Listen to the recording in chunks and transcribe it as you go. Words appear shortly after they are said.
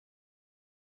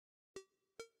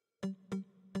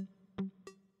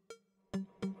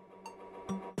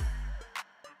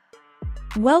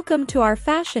Welcome to our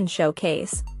fashion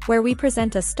showcase, where we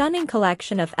present a stunning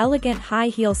collection of elegant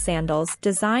high-heel sandals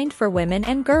designed for women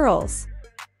and girls.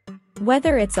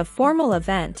 Whether it's a formal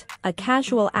event, a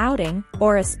casual outing,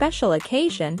 or a special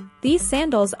occasion, these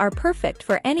sandals are perfect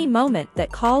for any moment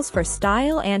that calls for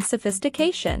style and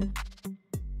sophistication.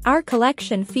 Our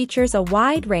collection features a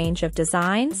wide range of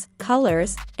designs,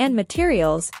 colors, and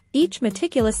materials, each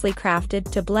meticulously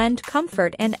crafted to blend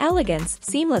comfort and elegance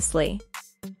seamlessly.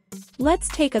 Let's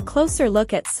take a closer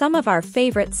look at some of our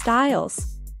favorite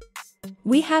styles.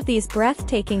 We have these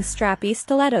breathtaking strappy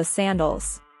stiletto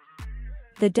sandals.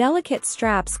 The delicate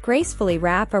straps gracefully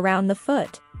wrap around the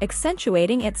foot,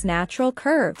 accentuating its natural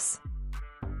curves.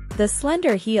 The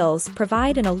slender heels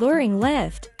provide an alluring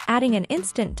lift, adding an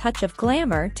instant touch of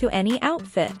glamour to any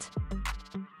outfit.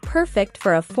 Perfect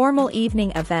for a formal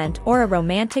evening event or a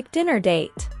romantic dinner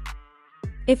date.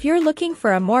 If you're looking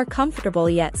for a more comfortable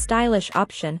yet stylish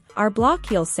option, our block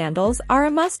heel sandals are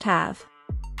a must-have.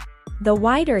 The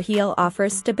wider heel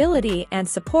offers stability and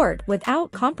support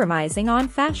without compromising on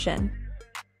fashion.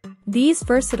 These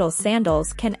versatile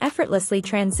sandals can effortlessly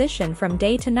transition from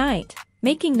day to night,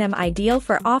 making them ideal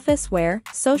for office wear,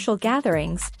 social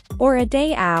gatherings, or a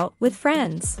day out with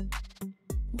friends.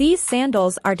 These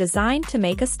sandals are designed to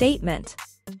make a statement.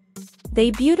 They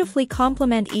beautifully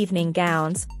complement evening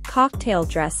gowns, cocktail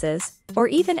dresses, or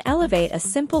even elevate a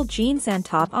simple jeans and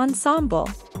top ensemble.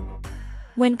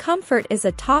 When comfort is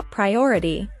a top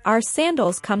priority, our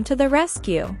sandals come to the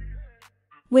rescue.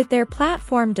 With their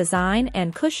platform design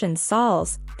and cushioned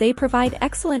soles, they provide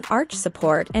excellent arch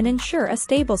support and ensure a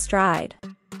stable stride.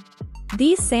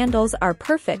 These sandals are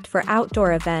perfect for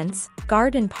outdoor events,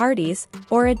 garden parties,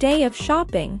 or a day of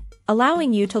shopping,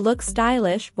 allowing you to look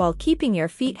stylish while keeping your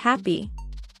feet happy.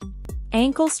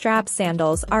 Ankle strap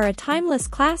sandals are a timeless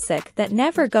classic that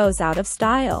never goes out of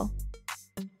style.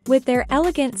 With their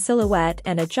elegant silhouette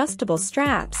and adjustable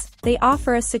straps, they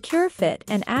offer a secure fit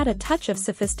and add a touch of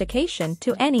sophistication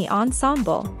to any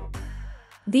ensemble.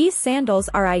 These sandals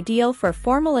are ideal for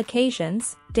formal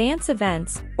occasions, dance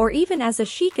events, or even as a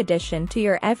chic addition to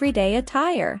your everyday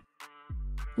attire.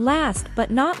 Last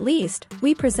but not least,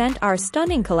 we present our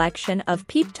stunning collection of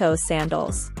peep-toe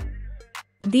sandals.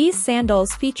 These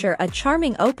sandals feature a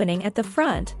charming opening at the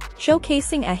front,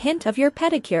 showcasing a hint of your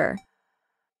pedicure.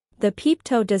 The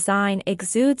peep-toe design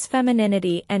exudes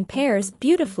femininity and pairs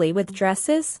beautifully with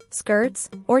dresses, skirts,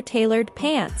 or tailored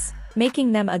pants,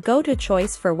 making them a go-to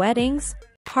choice for weddings,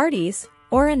 parties,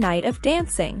 or a night of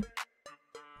dancing.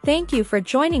 Thank you for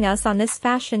joining us on this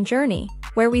fashion journey,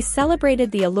 where we celebrated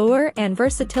the allure and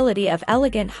versatility of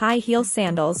elegant high-heel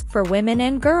sandals for women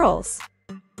and girls.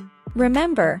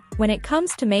 Remember, when it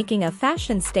comes to making a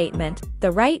fashion statement,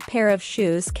 the right pair of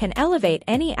shoes can elevate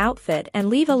any outfit and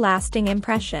leave a lasting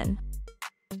impression.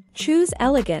 Choose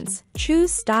elegance,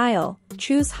 choose style,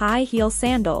 choose high-heel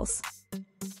sandals.